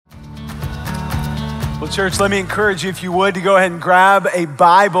Well, church, let me encourage you, if you would, to go ahead and grab a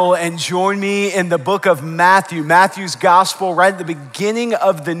Bible and join me in the book of Matthew, Matthew's gospel, right at the beginning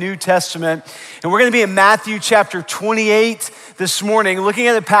of the New Testament. And we're going to be in Matthew chapter 28 this morning, looking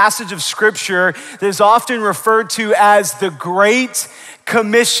at a passage of scripture that is often referred to as the Great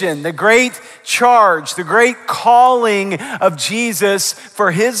Commission, the great charge, the great calling of Jesus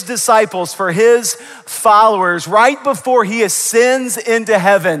for his disciples, for his followers, right before he ascends into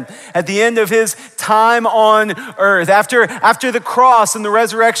heaven at the end of his time on earth. After the cross and the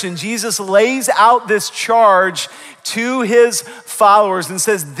resurrection, Jesus lays out this charge to his followers and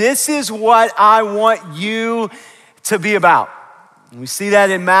says, "This is what I want you to be about." And we see that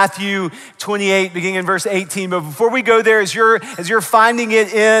in Matthew 28, beginning in verse 18. But before we go there, as you're finding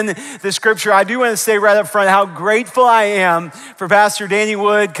it in the scripture, I do want to say right up front how grateful I am for Pastor Danny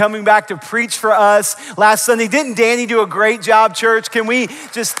Wood coming back to preach for us last Sunday. Didn't Danny do a great job, church? Can we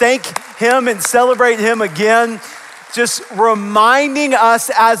just thank him and celebrate him again? Just reminding us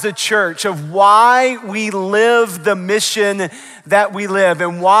as a church of why we live the mission that we live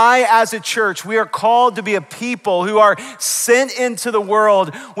and why as a church we are called to be a people who are sent into the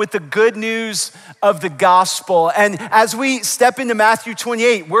world with the good news of the gospel. And as we step into Matthew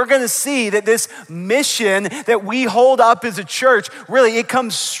 28, we're gonna see that this mission that we hold up as a church, really, it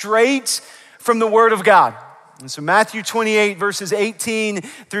comes straight from the Word of God. And so Matthew 28, verses 18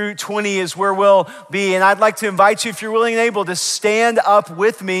 through 20 is where we'll be. And I'd like to invite you, if you're willing and able, to stand up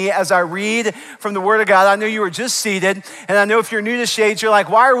with me as I read from the Word of God. I know you were just seated, and I know if you're new to Shades, you're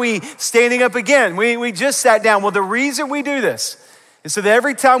like, why are we standing up again? We just sat down. Well, the reason we do this is so that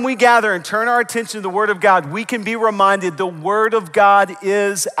every time we gather and turn our attention to the Word of God, we can be reminded the Word of God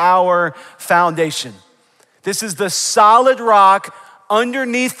is our foundation. This is the solid rock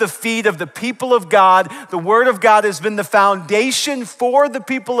underneath the feet of the people of God. The Word of God has been the foundation for the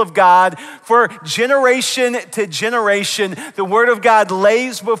people of God for generation to generation. The Word of God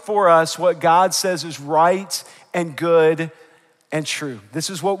lays before us what God says is right and good and true. This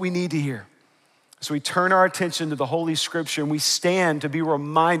is what we need to hear. So we turn our attention to the Holy Scripture and we stand to be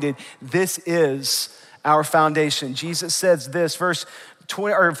reminded this is our foundation. Jesus says this,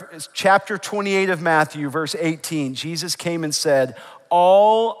 chapter 28 of Matthew, verse 18. Jesus came and said,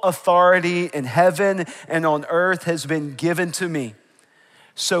 "All authority in heaven and on earth has been given to me.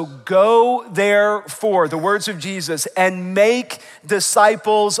 So go therefore," the words of Jesus, "and make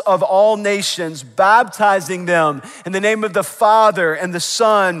disciples of all nations, baptizing them in the name of the Father and the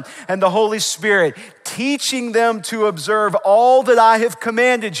Son and the Holy Spirit, teaching them to observe all that I have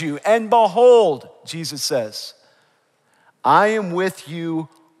commanded you. And behold," Jesus says, "I am with you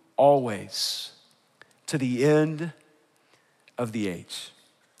always to the end of the age."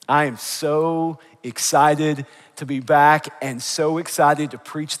 I am so excited to be back and so excited to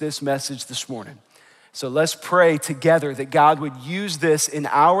preach this message this morning. So let's pray together that God would use this in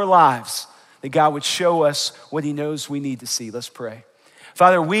our lives, that God would show us what he knows we need to see. Let's pray.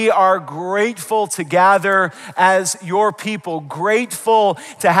 Father, we are grateful to gather as your people, grateful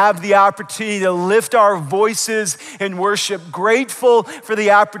to have the opportunity to lift our voices in worship, grateful for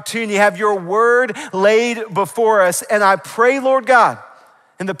the opportunity to have your word laid before us. And I pray, Lord God,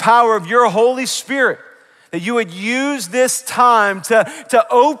 in the power of your Holy Spirit, that you would use this time to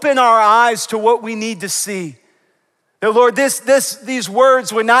open our eyes to what we need to see. That, Lord, these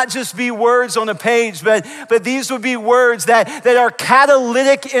words would not just be words on a page, but these would be words that are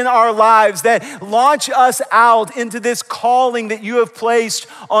catalytic in our lives, that launch us out into this calling that you have placed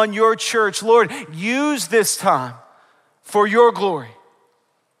on your church. Lord, use this time for your glory.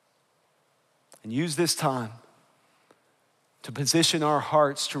 And use this time to position our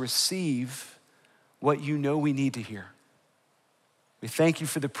hearts to receive what you know we need to hear. We thank you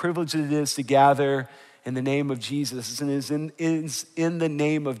for the privilege that it is to gather in the name of Jesus. And it is in the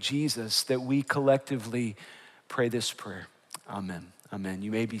name of Jesus that we collectively pray this prayer. Amen. Amen.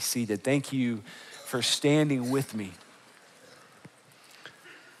 You may be seated. Thank you for standing with me.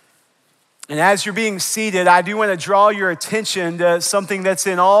 And as you're being seated, I do want to draw your attention to something that's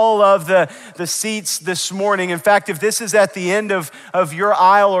in all of the seats this morning. In fact, if this is at the end of your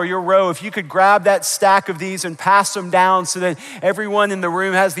aisle or your row, if you could grab that stack of these and pass them down so that everyone in the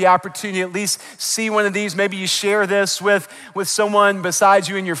room has the opportunity to at least see one of these. Maybe you share this with someone besides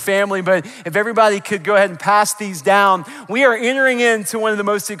you and your family, but if everybody could go ahead and pass these down. We are entering into one of the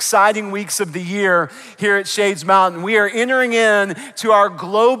most exciting weeks of the year here at Shades Mountain. We are entering in to our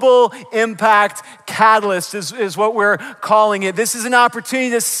global impact catalyst is what we're calling it. This is an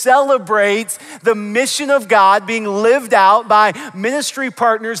opportunity to celebrate celebrates the mission of God being lived out by ministry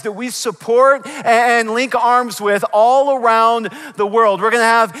partners that we support and link arms with all around the world. We're going to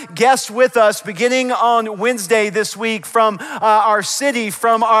have guests with us beginning on Wednesday this week from our city,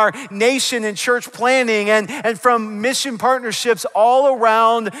 from our nation and church planning, and from mission partnerships all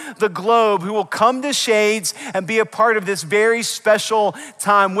around the globe who will come to Shades and be a part of this very special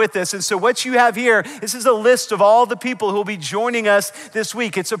time with us. And so what you have here, this is a list of all the people who will be joining us this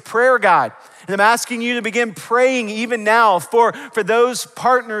week. It's a prayer guide. And I'm asking you to begin praying even now for those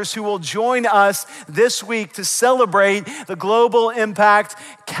partners who will join us this week to celebrate the Global Impact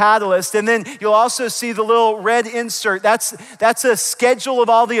Catalyst. And then you'll also see the little red insert. That's a schedule of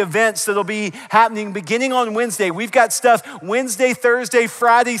all the events that'll be happening beginning on Wednesday. We've got stuff Wednesday, Thursday,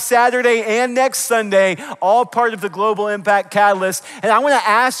 Friday, Saturday, and next Sunday, all part of the Global Impact Catalyst. And I want to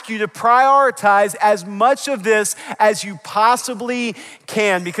ask you to prioritize as much of this as you possibly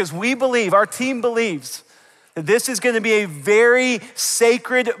can, because we believe, our team believes, that this is going to be a very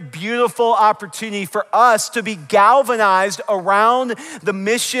sacred, beautiful opportunity for us to be galvanized around the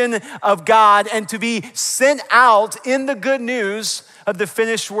mission of God and to be sent out in the good news of the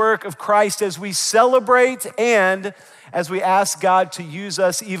finished work of Christ as we celebrate and as we ask God to use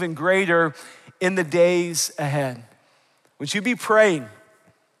us even greater in the days ahead. Would you be praying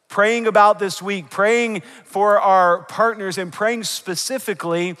about this week, praying for our partners and praying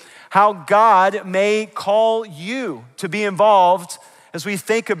specifically how God may call you to be involved as we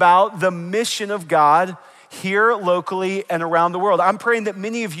think about the mission of God here locally and around the world. I'm praying that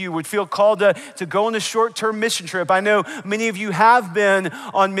many of you would feel called to go on a short-term mission trip. I know many of you have been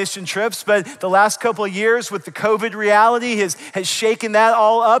on mission trips, but the last couple of years with the COVID reality has shaken that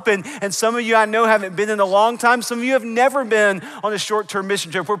all up. And some of you I know haven't been in a long time. Some of you have never been on a short-term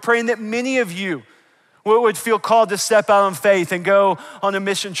mission trip. We're praying that many of you would feel called to step out on faith and go on a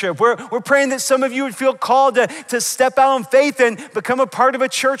mission trip. We're praying that some of you would feel called to step out on faith and become a part of a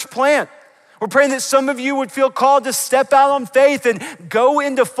church plant. We're praying that some of you would feel called to step out on faith and go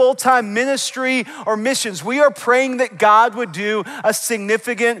into full-time ministry or missions. We are praying that God would do a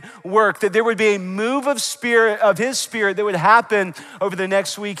significant work, that there would be a move of His Spirit that would happen over the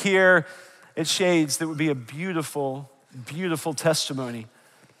next week here at Shades that would be a beautiful, beautiful testimony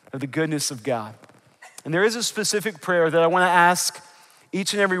of the goodness of God. And there is a specific prayer that I want to ask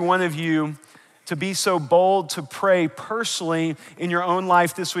each and every one of you to be so bold to pray personally in your own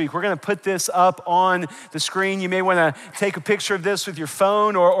life this week. We're going to put this up on the screen. You may want to take a picture of this with your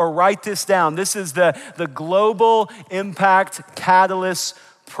phone or write this down. This is the Global Impact Catalyst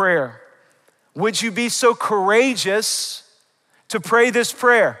prayer. Would you be so courageous to pray this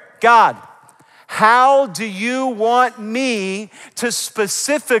prayer? God, how do you want me to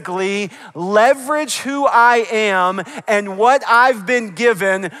specifically leverage who I am and what I've been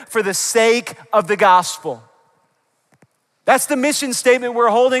given for the sake of the gospel? That's the mission statement we're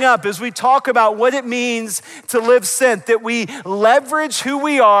holding up as we talk about what it means to live sent, that we leverage who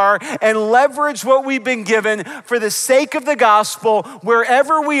we are and leverage what we've been given for the sake of the gospel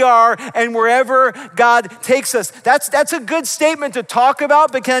wherever we are and wherever God takes us. That's a good statement to talk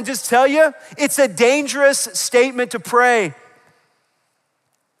about, but can I just tell you, it's a dangerous statement to pray.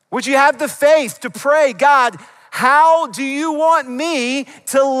 Would you have the faith to pray, God, how do you want me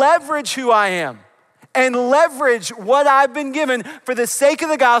to leverage who I am and leverage what I've been given for the sake of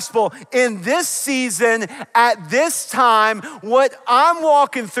the gospel in this season, at this time, what I'm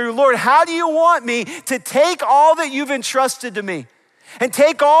walking through? Lord, how do you want me to take all that you've entrusted to me and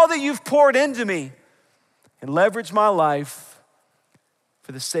take all that you've poured into me and leverage my life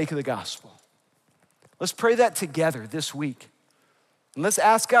for the sake of the gospel? Let's pray that together this week. And let's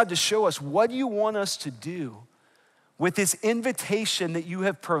ask God to show us what you want us to do with this invitation that you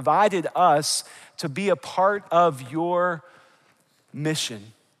have provided us to be a part of your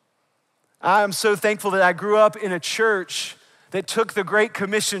mission. I'm so thankful that I grew up in a church that took the Great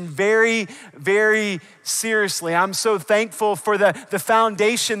Commission very, very seriously. I'm so thankful for the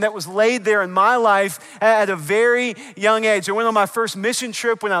foundation that was laid there in my life at a very young age. I went on my first mission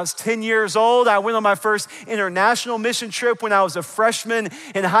trip when I was 10 years old. I went on my first international mission trip when I was a freshman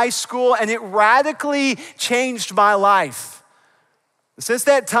in high school, and it radically changed my life. Since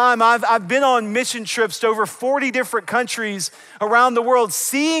that time, I've been on mission trips to over 40 different countries around the world,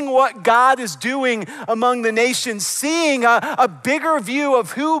 seeing what God is doing among the nations, seeing a bigger view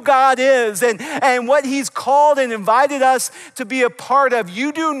of who God is and what he's called and invited us to be a part of.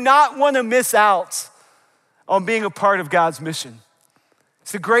 You do not want to miss out on being a part of God's mission.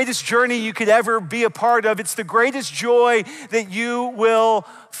 It's the greatest journey you could ever be a part of. It's the greatest joy that you will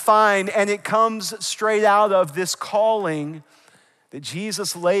find, and it comes straight out of this calling that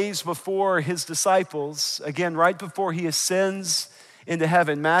Jesus lays before his disciples, again, right before he ascends into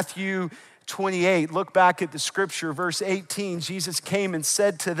heaven. Matthew 28, look back at the scripture, verse 18. Jesus came and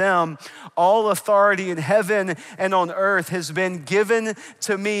said to them, all authority in heaven and on earth has been given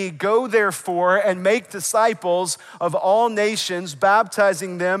to me. Go therefore and make disciples of all nations,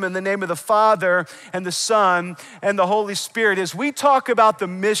 baptizing them in the name of the Father and the Son and the Holy Spirit. As we talk about the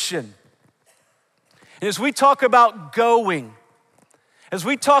mission, and as we talk about going, as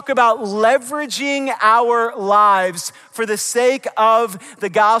we talk about leveraging our lives for the sake of the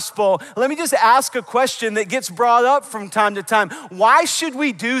gospel, let me just ask a question that gets brought up from time to time. Why should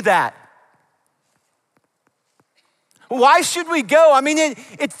we do that? Why should we go? I mean,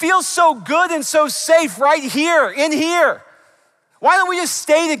 it feels so good and so safe right here, in here. Why don't we just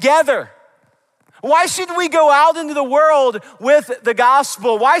stay together? Why should we go out into the world with the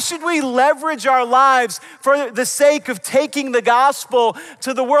gospel? Why should we leverage our lives for the sake of taking the gospel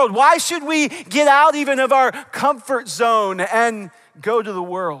to the world? Why should we get out even of our comfort zone and go to the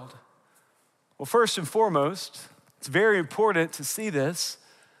world? Well, first and foremost, it's very important to see this.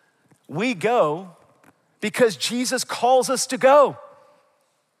 We go because Jesus calls us to go.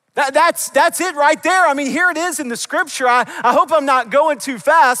 That's it right there. I mean, here it is in the scripture. I hope I'm not going too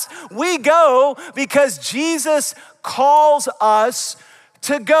fast. We go because Jesus calls us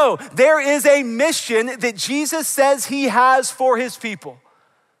to go. There is a mission that Jesus says he has for his people.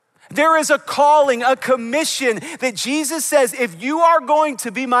 There is a calling, a commission that Jesus says, if you are going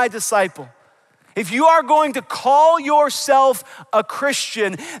to be my disciple, if you are going to call yourself a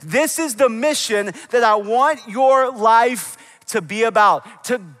Christian, this is the mission that I want your life to be about.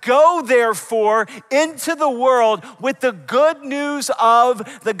 To go, therefore, into the world with the good news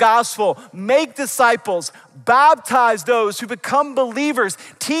of the gospel. Make disciples, baptize those who become believers,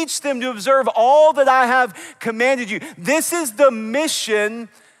 teach them to observe all that I have commanded you. This is the mission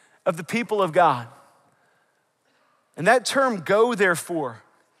of the people of God. And that term, go, therefore,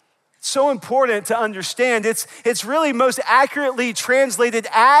 so important to understand. It's really most accurately translated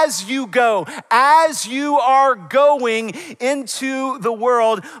as you go, as you are going into the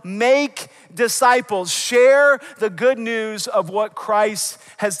world, make disciples, share the good news of what Christ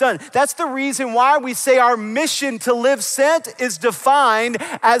has done. That's the reason why we say our mission to live sent is defined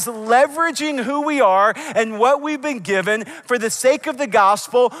as leveraging who we are and what we've been given for the sake of the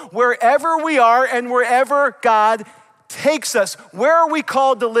gospel, wherever we are and wherever God takes us. Where are we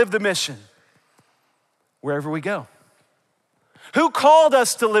called to live the mission? Wherever we go. Who called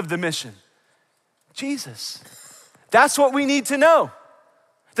us to live the mission? Jesus. That's what we need to know.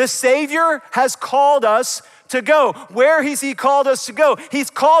 The Savior has called us to go. Where has he called us to go? He's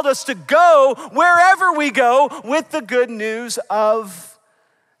called us to go wherever we go with the good news of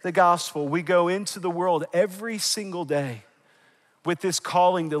the gospel. We go into the world every single day with this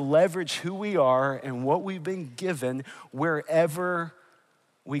calling to leverage who we are and what we've been given wherever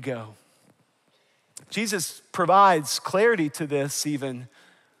we go. Jesus provides clarity to this even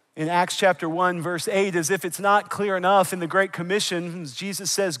in Acts chapter 1, verse 8, as if it's not clear enough in the Great Commission. Jesus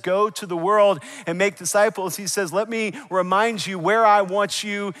says, go to the world and make disciples. He says, let me remind you where I want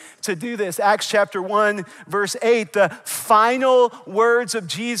you to do this. Acts chapter 1, verse 8, the final words of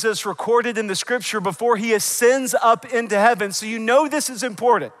Jesus recorded in the scripture before he ascends up into heaven. So you know this is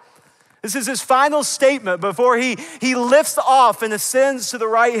important. This is his final statement before he lifts off and ascends to the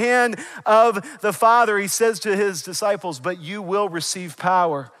right hand of the Father. He says to his disciples, but you will receive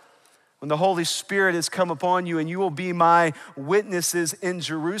power when the Holy Spirit has come upon you, and you will be my witnesses in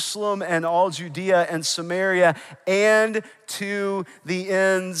Jerusalem and all Judea and Samaria and to the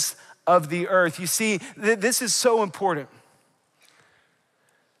ends of the earth. You see, this is so important.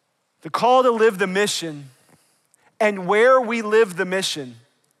 The call to live the mission and where we live the mission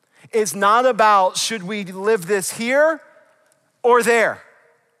is not about should we live this here or there.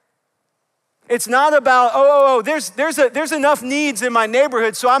 It's not about, there's enough needs in my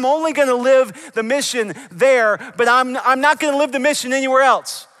neighborhood, so I'm only gonna live the mission there, but I'm not gonna live the mission anywhere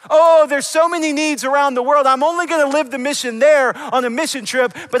else. Oh, there's so many needs around the world. I'm only gonna live the mission there on a mission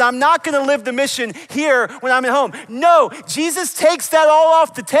trip, but I'm not gonna live the mission here when I'm at home. No, Jesus takes that all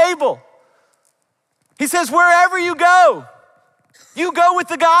off the table. He says, wherever you go with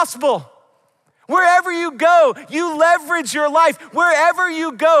the gospel. Wherever you go, you leverage your life. Wherever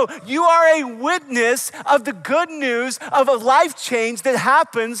you go, you are a witness of the good news of a life change that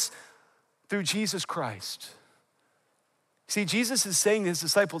happens through Jesus Christ. See, Jesus is saying to his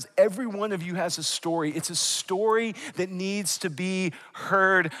disciples, every one of you has a story. It's a story that needs to be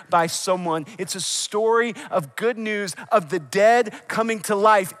heard by someone. It's a story of good news of the dead coming to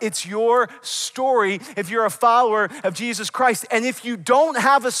life. It's your story if you're a follower of Jesus Christ. And if you don't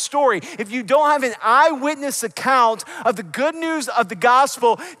have a story, if you don't have an eyewitness account of the good news of the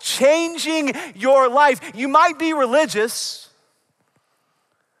gospel changing your life, you might be religious,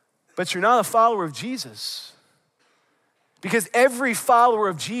 but you're not a follower of Jesus. Because every follower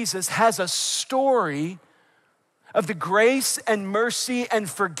of Jesus has a story of the grace and mercy and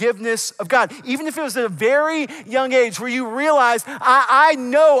forgiveness of God. Even if it was at a very young age where you realize, I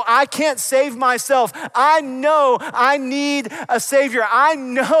know I can't save myself. I know I need a Savior. I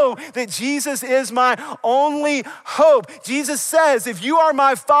know that Jesus is my only hope. Jesus says, if you are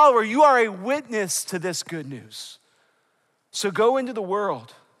my follower, you are a witness to this good news. So go into the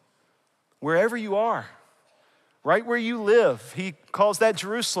world, wherever you are. Right where you live. He calls that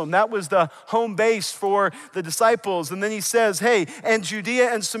Jerusalem. That was the home base for the disciples. And then he says, hey, and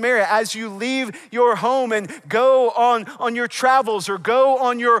Judea and Samaria, as you leave your home and go on your travels or go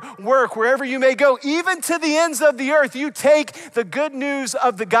on your work, wherever you may go, even to the ends of the earth, you take the good news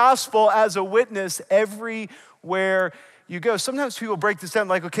of the gospel as a witness everywhere you go. Sometimes people break this down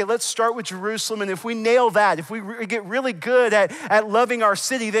like, okay, let's start with Jerusalem. And if we nail that, if we get really good at loving our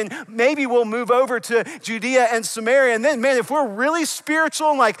city, then maybe we'll move over to Judea and Samaria. And then, man, if we're really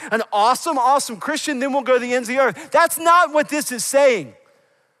spiritual and like an awesome Christian, then we'll go to the ends of the earth. That's not what this is saying.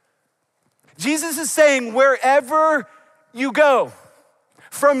 Jesus is saying wherever you go,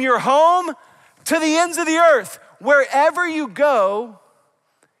 from your home to the ends of the earth, wherever you go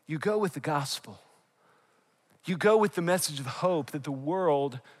with the gospel. You go with the message of hope that the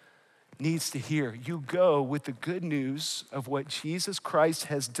world needs to hear. You go with the good news of what Jesus Christ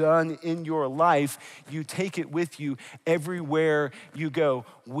has done in your life. You take it with you everywhere you go.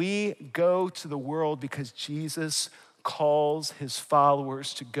 We go to the world because Jesus calls his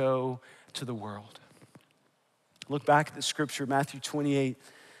followers to go to the world. Look back at the scripture, Matthew 28:19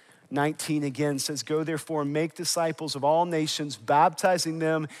 again says, go therefore and make disciples of all nations, baptizing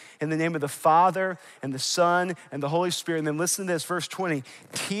them in the name of the Father and the Son and the Holy Spirit. And then listen to this, verse 20,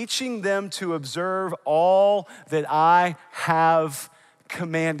 teaching them to observe all that I have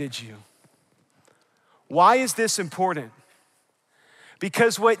commanded you. Why is this important?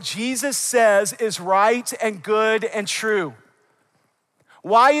 Because what Jesus says is right and good and true.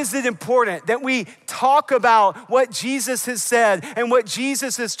 Why is it important that we talk about what Jesus has said and what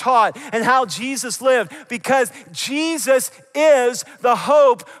Jesus has taught and how Jesus lived? Because Jesus is the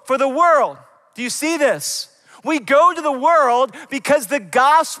hope for the world. Do you see this? We go to the world because the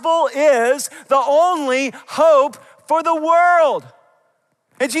gospel is the only hope for the world.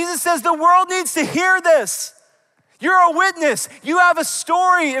 And Jesus says the world needs to hear this. You're a witness. You have a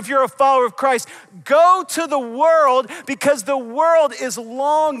story if you're a follower of Christ. Go to the world because the world is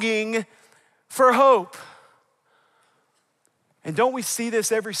longing for hope. And don't we see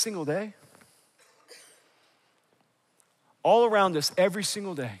this every single day? All around us every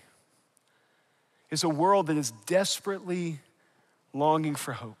single day is a world that is desperately longing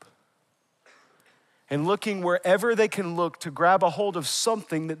for hope. And looking wherever they can look to grab a hold of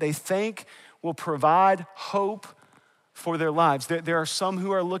something that they think will provide hope for their lives. There are some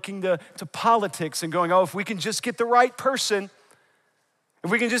who are looking to politics and going, oh, if we can just get the right person, if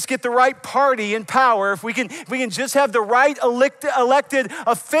we can just get the right party in power, if we can just have the right elected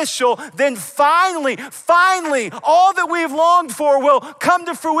official, then finally, all that we've longed for will come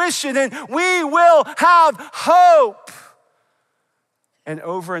to fruition and we will have hope. And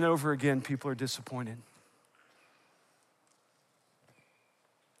over again, people are disappointed.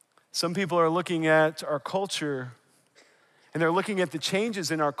 Some people are looking at our culture and they're looking at the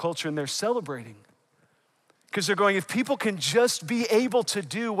changes in our culture and they're celebrating. Because they're going, if people can just be able to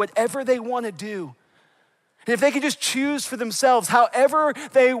do whatever they want to do, and if they can just choose for themselves however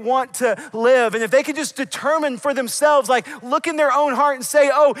they want to live, and if they can just determine for themselves, like look in their own heart and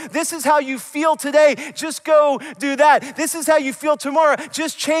say, oh, this is how you feel today, just go do that. This is how you feel tomorrow,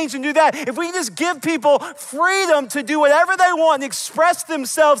 just change and do that. If we can just give people freedom to do whatever they want and express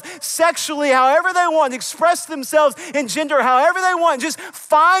themselves sexually however they want, express themselves in gender however they want, just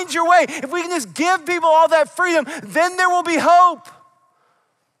find your way. If we can just give people all that freedom, then there will be hope.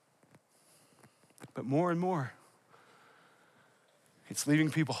 But more and more, it's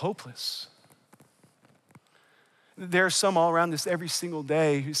leaving people hopeless. There are some all around us every single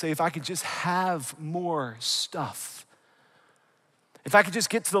day who say, if I could just have more stuff, if I could just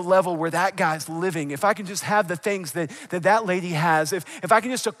get to the level where that guy's living, if I can just have the things that lady has, if I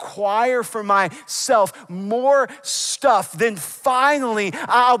can just acquire for myself more stuff, then finally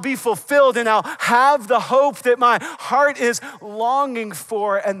I'll be fulfilled and I'll have the hope that my heart is longing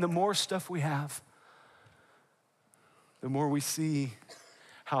for. And the more stuff we have, the more we see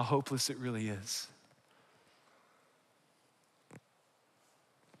how hopeless it really is.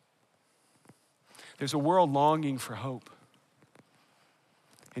 There's a world longing for hope.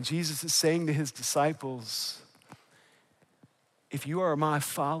 And Jesus is saying to his disciples, if you are my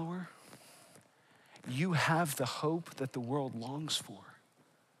follower, you have the hope that the world longs for.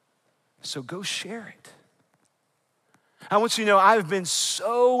 So go share it. I want you to know I've been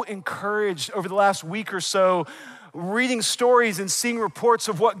so encouraged over the last week or so reading stories and seeing reports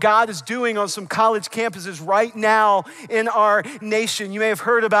of what God is doing on some college campuses right now in our nation. You may have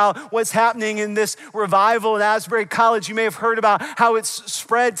heard about what's happening in this revival at Asbury College. You may have heard about how it's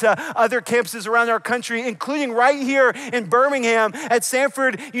spread to other campuses around our country, including right here in Birmingham at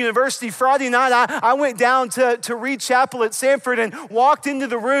Samford University. Friday night, I went down to Reed Chapel at Samford and walked into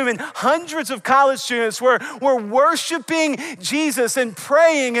the room, and hundreds of college students were worshiping Jesus and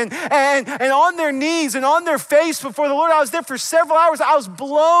praying and on their knees and on their face before the Lord. I was there for several hours. I was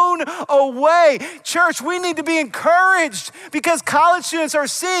blown away. Church, we need to be encouraged because college students are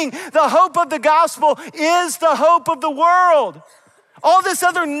seeing the hope of the gospel is the hope of the world. All this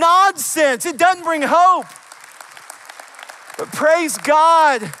other nonsense, it doesn't bring hope. But praise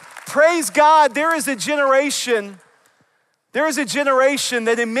God, there is a generation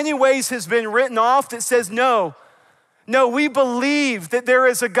that in many ways has been written off that says, no, we believe that there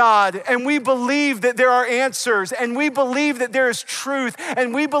is a God, and we believe that there are answers, and we believe that there is truth,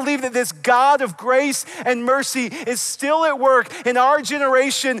 and we believe that this God of grace and mercy is still at work in our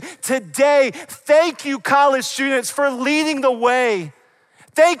generation today. Thank you, college students, for leading the way.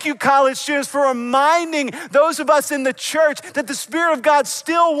 Thank you, college students, for reminding those of us in the church that the Spirit of God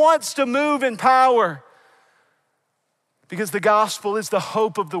still wants to move in power, because the gospel is the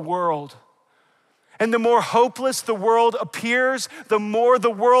hope of the world. And the more hopeless the world appears, the more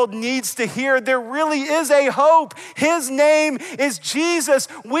the world needs to hear there really is a hope. His name is Jesus.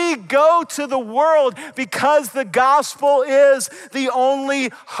 We go to the world because the gospel is the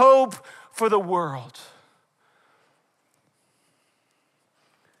only hope for the world.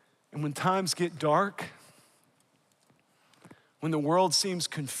 And when times get dark, when the world seems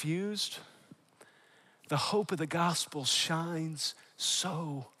confused, the hope of the gospel shines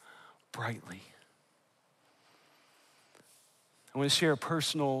so brightly. I want to share a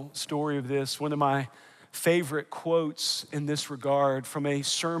personal story of this. One of my favorite quotes in this regard from a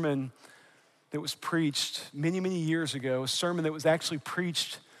sermon that was preached many, many years ago, a sermon that was actually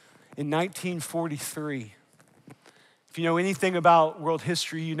preached in 1943. If you know anything about world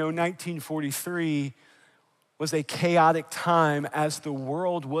history, you know 1943 was a chaotic time as the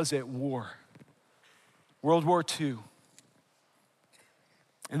world was at war. World War II.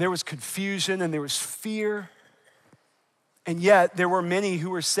 And there was confusion and there was fear. And yet there were many who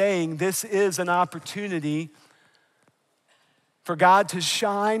were saying this is an opportunity for God to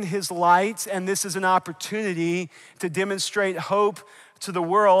shine his light, and this is an opportunity to demonstrate hope to the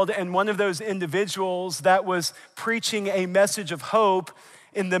world. And one of those individuals that was preaching a message of hope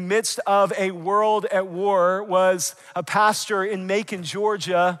in the midst of a world at war was a pastor in Macon,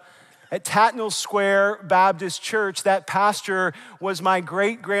 Georgia, at Tatnall Square Baptist Church. That pastor was my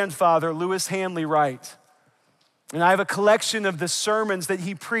great-grandfather, Lewis Hanley Wright. And I have a collection of the sermons that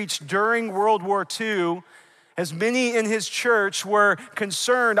he preached during World War II, as many in his church were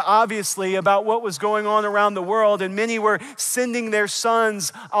concerned, obviously, about what was going on around the world, and many were sending their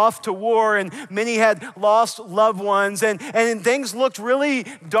sons off to war, and many had lost loved ones, and things looked really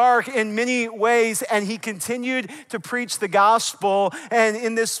dark in many ways, and he continued to preach the gospel. And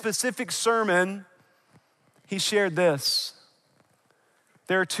in this specific sermon, he shared this.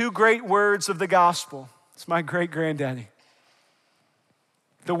 There are two great words of the gospel. It's my great-granddaddy.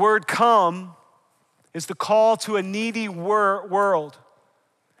 The word come is the call to a needy world.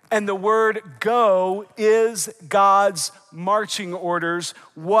 And the word go is God's marching orders.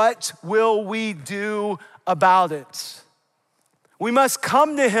 What will we do about it? We must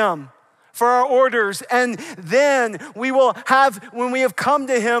come to him for our orders, and then when we have come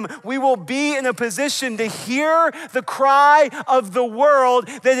to him, we will be in a position to hear the cry of the world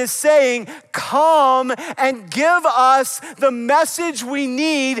that is saying, come and give us the message we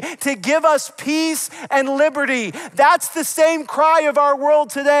need to give us peace and liberty. That's the same cry of our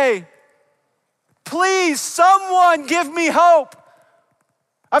world today. Please, someone give me hope.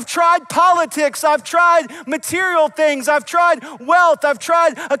 I've tried politics, I've tried material things, I've tried wealth, I've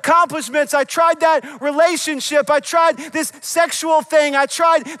tried accomplishments, I tried that relationship, I tried this sexual thing, I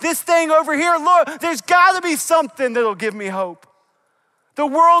tried this thing over here. Lord, there's got to be something that'll give me hope. The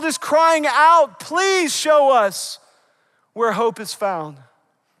world is crying out, please show us where hope is found.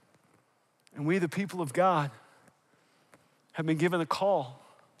 And we, the people of God, have been given a call.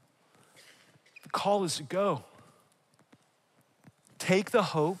 The call is to go. Take the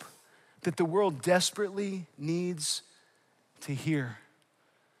hope that the world desperately needs to hear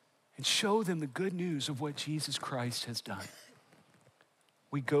and show them the good news of what Jesus Christ has done.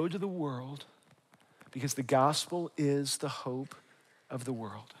 We go to the world because the gospel is the hope of the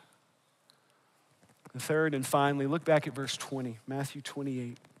world. The third and finally, look back at verse 20, Matthew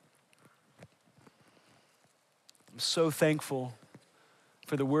 28. I'm so thankful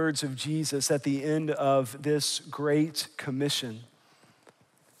for the words of Jesus at the end of this great commission.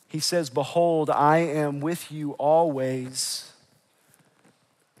 He says, behold, I am with you always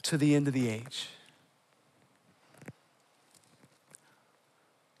to the end of the age.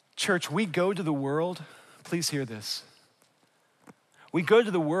 Church, we go to the world, please hear this. We go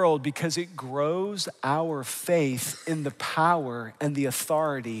to the world because it grows our faith in the power and the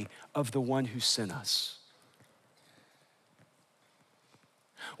authority of the one who sent us.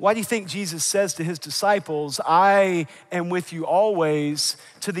 Why do you think Jesus says to his disciples, I am with you always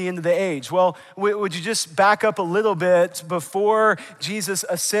to the end of the age? Well, would you just back up a little bit before Jesus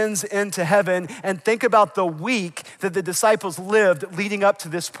ascends into heaven and think about the week that the disciples lived leading up to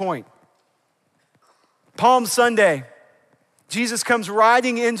this point? Palm Sunday. Jesus comes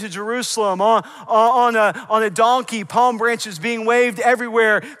riding into Jerusalem on a donkey, palm branches being waved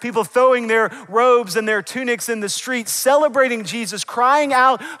everywhere, people throwing their robes and their tunics in the streets, celebrating Jesus, crying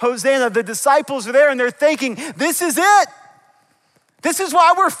out, Hosanna. The disciples are there and they're thinking, this is it. This is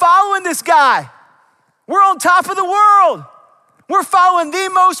why we're following this guy. We're on top of the world. We're following the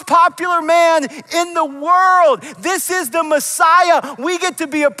most popular man in the world. This is the Messiah. We get to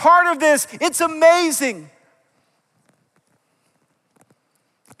be a part of this. It's amazing.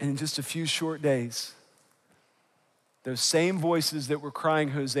 And in just a few short days, those same voices that were crying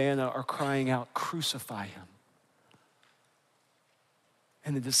Hosanna are crying out, crucify him.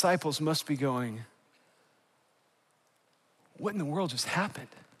 And the disciples must be going, what in the world just happened?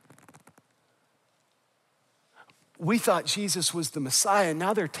 We thought Jesus was the Messiah, and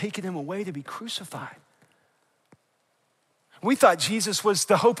now they're taking him away to be crucified. We thought Jesus was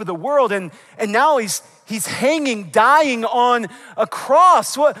the hope of the world, and now he's hanging, dying on a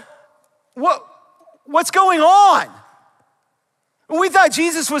cross. What's going on? We thought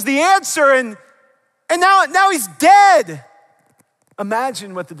Jesus was the answer, and now he's dead.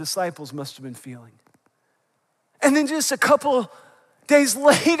 Imagine what the disciples must have been feeling. And then just a couple days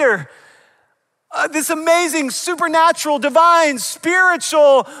later, this amazing, supernatural, divine,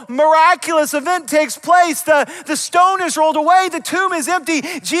 spiritual, miraculous event takes place. The stone is rolled away. The tomb is empty.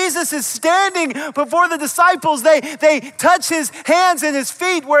 Jesus is standing before the disciples. They touch his hands and his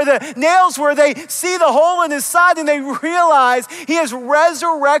feet where the nails were. They see the hole in his side and they realize he is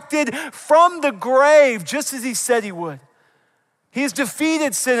resurrected from the grave just as he said he would. He has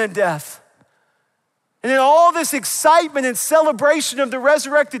defeated sin and death. And in all this excitement and celebration of the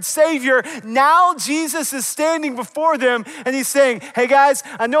resurrected Savior, now Jesus is standing before them and he's saying, hey guys,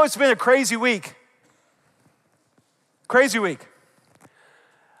 I know it's been a crazy week. Crazy week.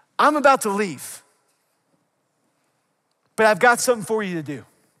 I'm about to leave, but I've got something for you to do.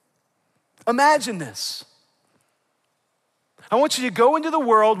 Imagine this. I want you to go into the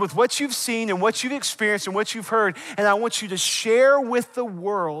world with what you've seen and what you've experienced and what you've heard, and I want you to share with the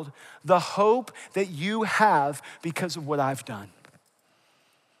world the hope that you have because of what I've done.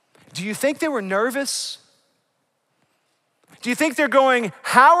 Do you think they were nervous? Do you think they're going,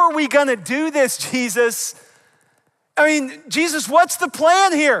 how are we gonna do this, Jesus? I mean, Jesus, what's the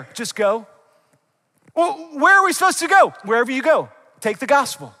plan here? Just go. Well, where are we supposed to go? Wherever you go, take the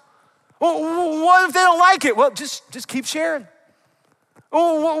gospel. Well, what if they don't like it? Well, just keep sharing. When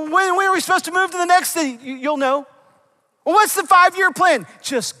are we supposed to move to the next city? You'll know. Well, what's the 5-year plan?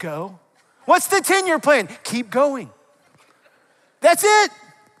 Just go. What's the 10-year plan? Keep going. That's it.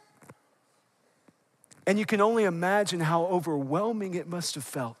 And you can only imagine how overwhelming it must have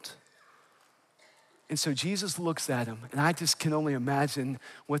felt. And so Jesus looks at him, and I just can only imagine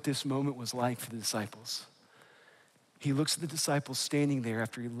what this moment was like for the disciples. He looks at the disciples standing there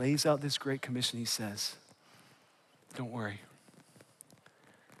after he lays out this great commission. He says, don't worry.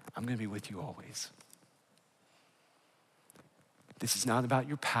 I'm going to be with you always. This is not about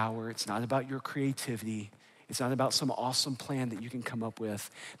your power. It's not about your creativity. It's not about some awesome plan that you can come up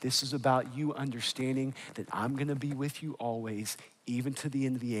with. This is about you understanding that I'm gonna be with you always, even to the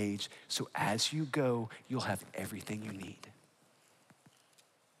end of the age. So as you go, you'll have everything you need.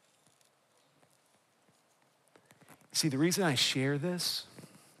 See, the reason I share this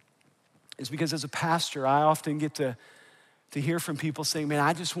is because as a pastor, I often get to hear from people saying, man,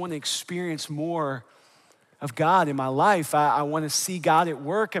 I just want to experience more of God in my life. I want to see God at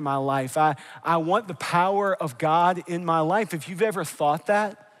work in my life. I want the power of God in my life. If you've ever thought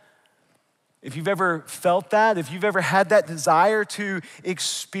that, if you've ever felt that, if you've ever had that desire to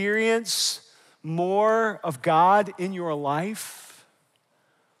experience more of God in your life,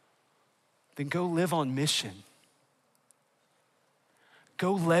 then go live on mission.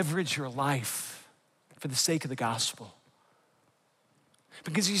 Go leverage your life for the sake of the gospel.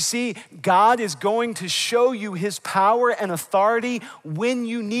 Because you see, God is going to show you his power and authority when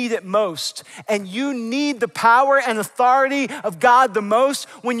you need it most. And you need the power and authority of God the most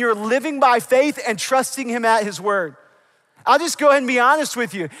when you're living by faith and trusting him at his word. I'll just go ahead and be honest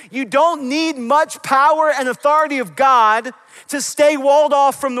with you. You don't need much power and authority of God to stay walled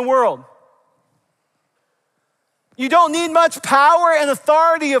off from the world. You don't need much power and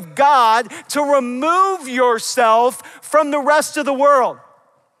authority of God to remove yourself from the rest of the world.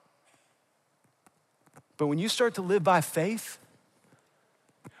 But when you start to live by faith,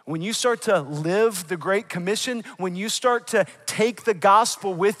 when you start to live the Great Commission, when you start to take the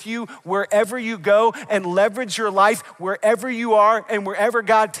gospel with you wherever you go and leverage your life wherever you are and wherever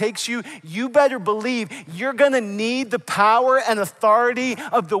God takes you, you better believe you're gonna need the power and authority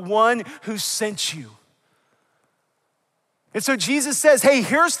of the one who sent you. And so Jesus says, hey,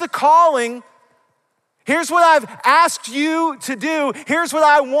 here's the calling. Here's what I've asked you to do. Here's what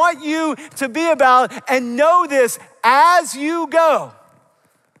I want you to be about. And know this, as you go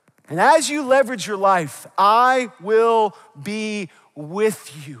and as you leverage your life, I will be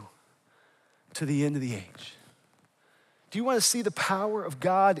with you to the end of the age. Do you want to see the power of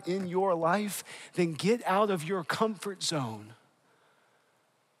God in your life? Then get out of your comfort zone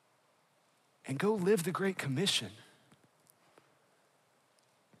and go live the Great Commission.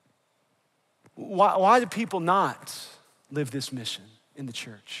 Why do people not live this mission in the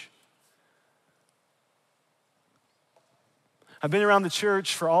church? I've been around the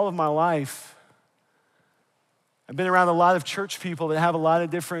church for all of my life. I've been around a lot of church people that have a lot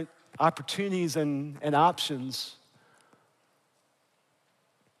of different opportunities and options.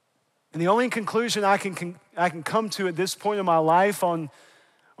 And the only conclusion I can come to at this point in my life on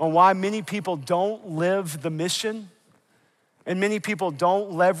why many people don't live the mission and many people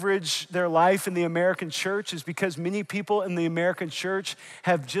don't leverage their life in the American church is because many people in the American church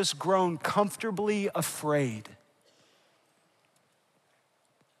have just grown comfortably afraid.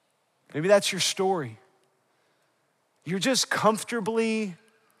 Maybe that's your story. You're just comfortably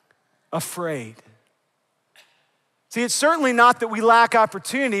afraid. See, it's certainly not that we lack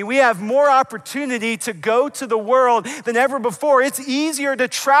opportunity. We have more opportunity to go to the world than ever before. It's easier to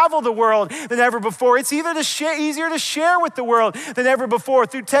travel the world than ever before. It's easier to share with the world than ever before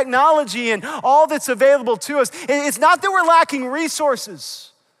through technology and all that's available to us. It's not that we're lacking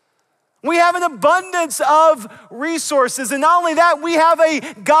resources. We have an abundance of resources. And not only that, we have a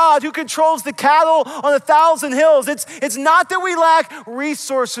God who controls the cattle on 1,000 hills. It's not that we lack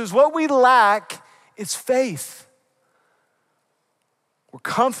resources. What we lack is faith. We're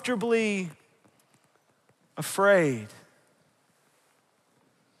comfortably afraid.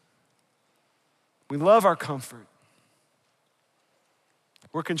 We love our comfort.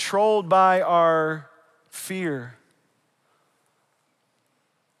 We're controlled by our fear.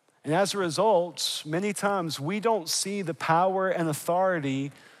 And as a result, many times we don't see the power and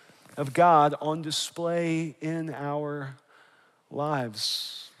authority of God on display in our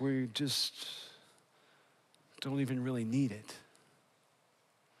lives. We just don't even really need it.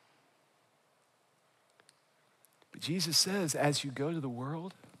 But Jesus says, as you go to the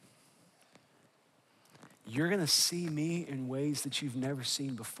world, you're gonna see me in ways that you've never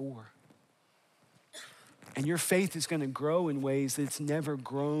seen before. And your faith is gonna grow in ways that it's never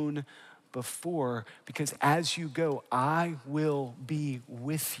grown before, because as you go, I will be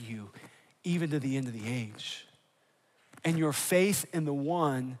with you even to the end of the age. And your faith in the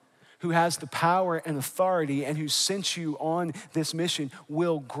one who has the power and authority and who sent you on this mission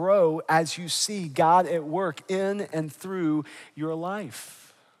will grow as you see God at work in and through your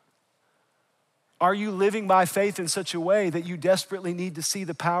life. Are you living by faith in such a way that you desperately need to see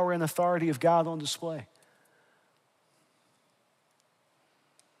the power and authority of God on display?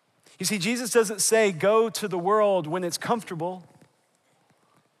 You see, Jesus doesn't say go to the world when it's comfortable.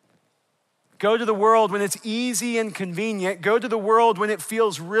 Go to the world when it's easy and convenient. Go to the world when it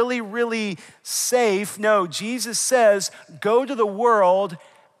feels really, really safe. No, Jesus says, go to the world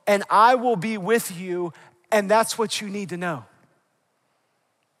and I will be with you, and that's what you need to know.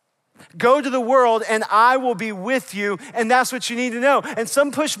 Go to the world and I will be with you, and that's what you need to know. And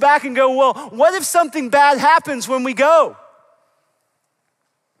some push back and go, well, what if something bad happens when we go?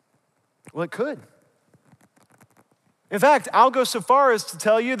 Well, it could. In fact, I'll go so far as to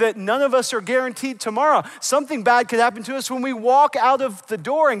tell you that none of us are guaranteed tomorrow. Something bad could happen to us when we walk out of the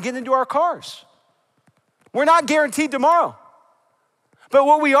door and get into our cars. We're not guaranteed tomorrow. But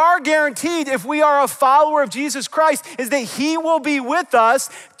what we are guaranteed, if we are a follower of Jesus Christ, is that he will be with us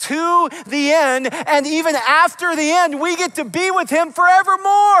to the end. And even after the end, we get to be with him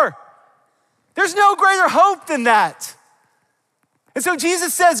forevermore. There's no greater hope than that. And so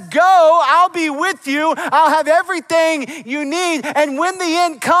Jesus says, go, I'll be with you. I'll have everything you need. And when the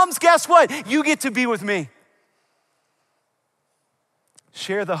end comes, guess what? You get to be with me.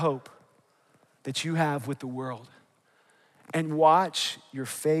 Share the hope that you have with the world and watch your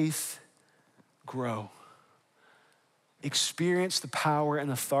faith grow. Experience the power and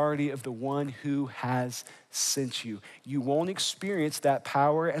authority of the one who has sent you. You won't experience that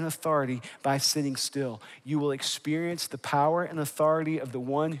power and authority by sitting still. You will experience the power and authority of the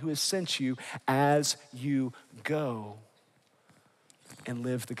one who has sent you as you go and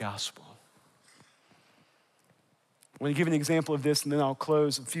live the gospel. I want to give an example of this and then I'll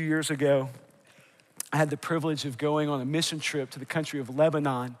close. A few years ago, I had the privilege of going on a mission trip to the country of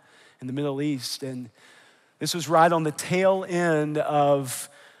Lebanon in the Middle East, and this was right on the tail end of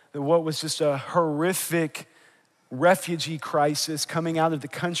what was just a horrific refugee crisis coming out of the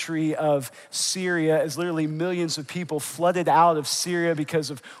country of Syria, as literally millions of people flooded out of Syria because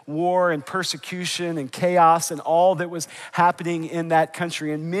of war and persecution and chaos and all that was happening in that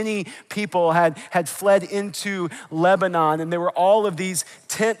country. And many people had fled into Lebanon, and there were all of these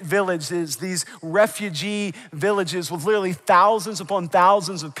tent villages, these refugee villages with literally thousands upon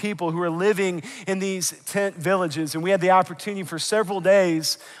thousands of people who were living in these tent villages. And we had the opportunity for several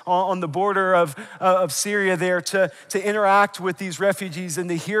days on the border of Syria there to interact with these refugees and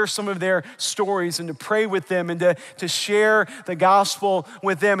to hear some of their stories and to pray with them and to share the gospel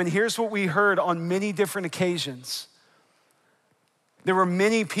with them. And here's what we heard on many different occasions. There were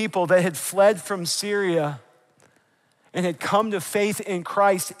many people that had fled from Syria and had come to faith in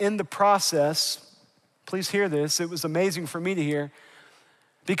Christ in the process. Please hear this. It was amazing for me to hear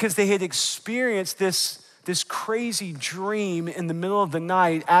because they had experienced this crazy dream in the middle of the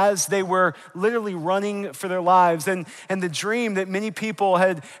night as they were literally running for their lives. And the dream that many people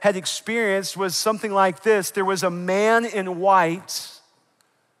had experienced was something like this. There was a man in white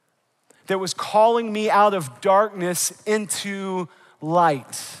that was calling me out of darkness into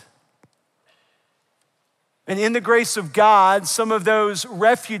light. And in the grace of God, some of those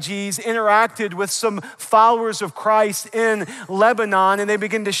refugees interacted with some followers of Christ in Lebanon, and they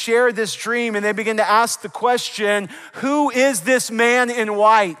began to share this dream, and they began to ask the question, who is this man in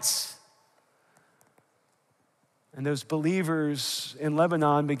white? And those believers in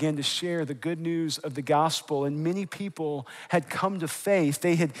Lebanon began to share the good news of the gospel, and many people had come to faith.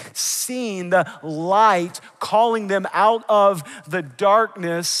 They had seen the light calling them out of the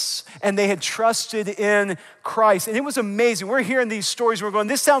darkness, and they had trusted in Christ. And it was amazing. We're hearing these stories, and we're going,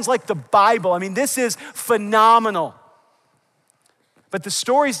 this sounds like the Bible. I mean, this is phenomenal. But the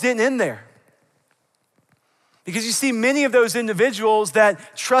stories didn't end there. Because you see, many of those individuals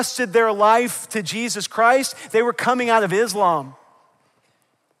that trusted their life to Jesus Christ, they were coming out of Islam.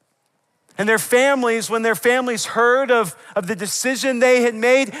 And their families, when their families heard of the decision they had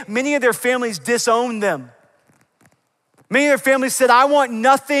made, many of their families disowned them. Many of their families said, I want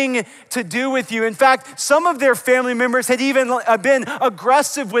nothing to do with you. In fact, some of their family members had even been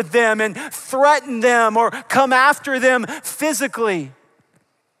aggressive with them and threatened them or come after them physically.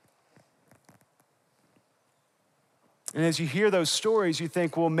 And as you hear those stories, you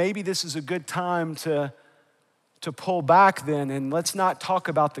think, well, maybe this is a good time to pull back then, and let's not talk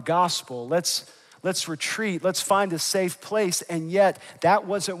about the gospel. Let's retreat. Let's find a safe place. And yet, that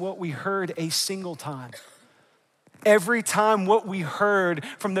wasn't what we heard a single time. Every time what we heard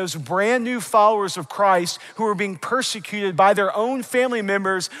from those brand new followers of Christ who were being persecuted by their own family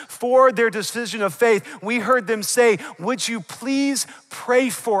members for their decision of faith, we heard them say, would you please pray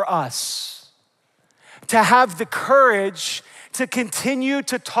for us? To have the courage to continue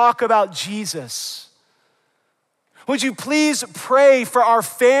to talk about Jesus. Would you please pray for our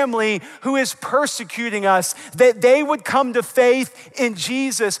family who is persecuting us, that they would come to faith in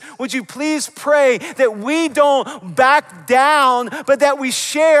Jesus? Would you please pray that we don't back down, but that we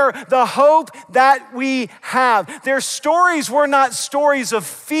share the hope that we have? Their stories were not stories of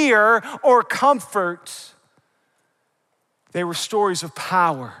fear or comfort. They were stories of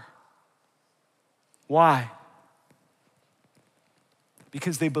power. Why?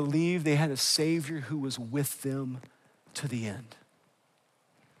 Because they believed they had a Savior who was with them to the end.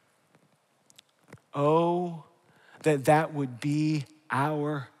 Oh, that would be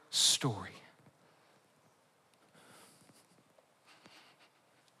our story.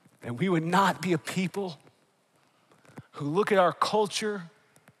 That we would not be a people who look at our culture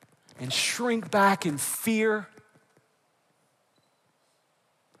and shrink back in fear.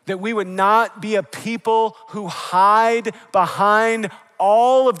 That we would not be a people who hide behind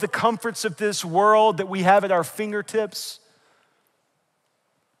all of the comforts of this world that we have at our fingertips,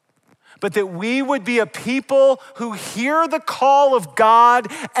 but that we would be a people who hear the call of God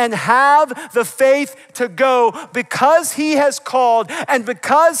and have the faith to go because He has called and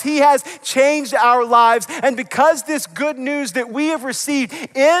because He has changed our lives and because this good news that we have received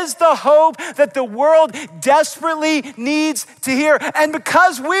is the hope that the world desperately needs to hear, and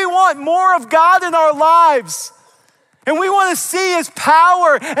because we want more of God in our lives. And we want to see His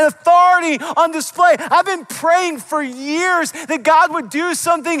power and authority on display. I've been praying for years that God would do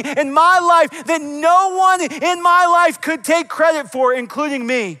something in my life that no one in my life could take credit for, including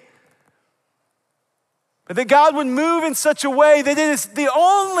me. But that God would move in such a way that it is the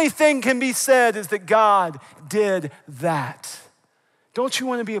only thing can be said is that God did that. Don't you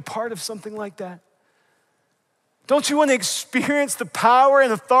want to be a part of something like that? Don't you want to experience the power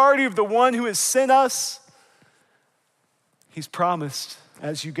and authority of the one who has sent us? He's promised,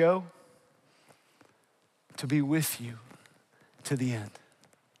 as you go, to be with you to the end.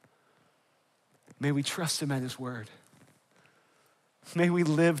 May we trust Him at His word. May we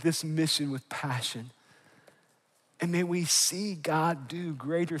live this mission with passion. And may we see God do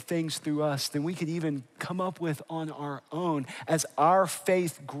greater things through us than we could even come up with on our own as our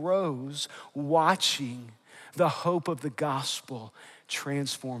faith grows, watching the hope of the gospel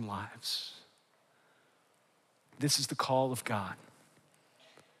transform lives. This is the call of God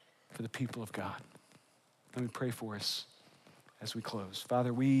for the people of God. Let me pray for us as we close.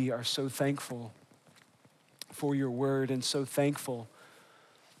 Father, we are so thankful for your word and so thankful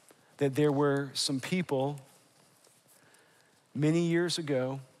that there were some people many years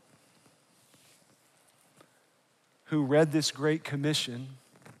ago who read this great commission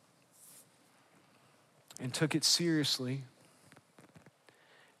and took it seriously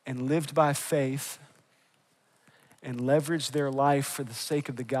and lived by faith and leveraged their life for the sake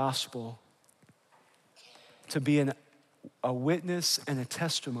of the gospel to be a witness and a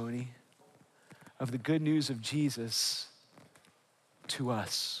testimony of the good news of Jesus to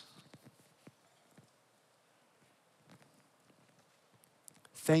us.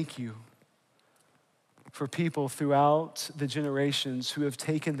 Thank you for people throughout the generations who have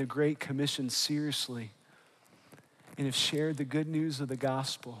taken the Great Commission seriously and have shared the good news of the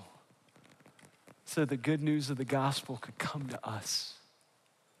gospel, so the good news of the gospel could come to us.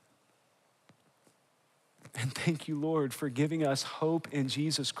 And thank you, Lord, for giving us hope in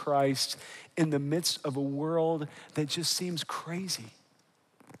Jesus Christ in the midst of a world that just seems crazy.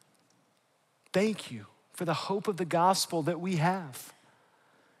 Thank you for the hope of the gospel that we have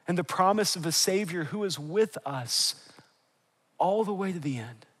and the promise of a Savior who is with us all the way to the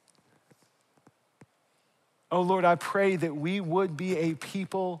end. Oh Lord, I pray that we would be a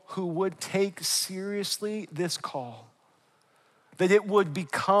people who would take seriously this call, that it would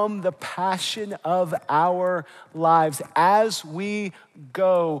become the passion of our lives as we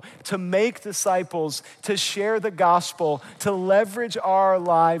go to make disciples, to share the gospel, to leverage our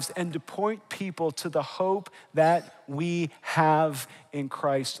lives, and to point people to the hope that we have in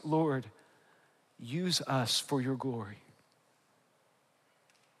Christ. Lord, use us for your glory.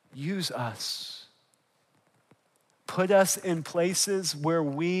 Use us. Put us in places where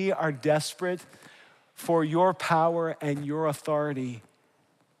we are desperate for your power and your authority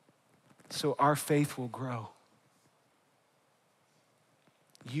so our faith will grow.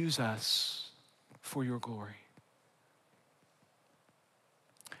 Use us for your glory.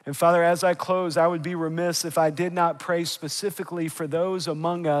 And Father, as I close, I would be remiss if I did not pray specifically for those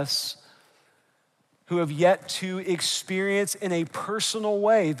among us who have yet to experience in a personal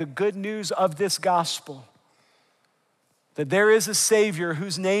way the good news of this gospel. That there is a Savior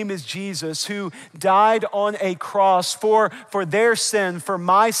whose name is Jesus, who died on a cross for their sin, for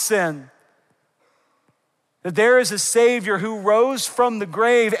my sin. that there is a Savior who rose from the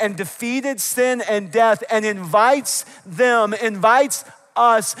grave and defeated sin and death and invites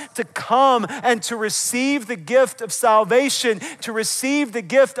us to come and to receive the gift of salvation, to receive the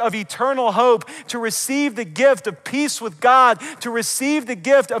gift of eternal hope, to receive the gift of peace with God, to receive the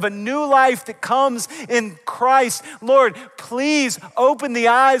gift of a new life that comes in Christ. Lord, please open the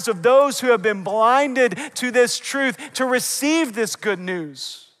eyes of those who have been blinded to this truth to receive this good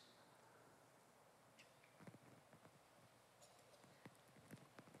news.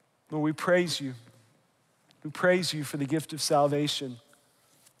 Lord, we praise you. We praise you for the gift of salvation.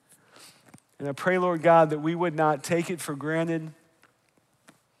 And I pray, Lord God, that we would not take it for granted,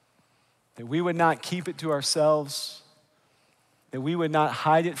 that we would not keep it to ourselves, that we would not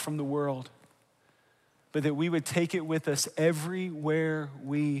hide it from the world, but that we would take it with us everywhere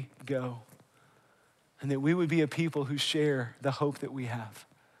we go, and that we would be a people who share the hope that we have.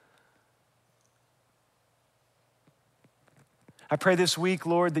 I pray this week,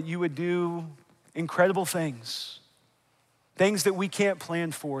 Lord, that you would do incredible things. Things that we can't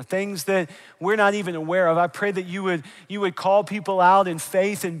plan for, things that we're not even aware of. I pray that you would call people out in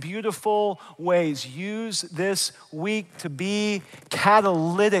faith in beautiful ways. Use this week to be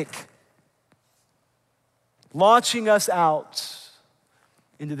catalytic, launching us out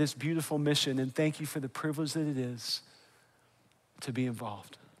into this beautiful mission. And thank you for the privilege that it is to be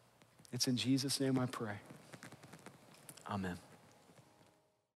involved. It's in Jesus' name I pray. Amen.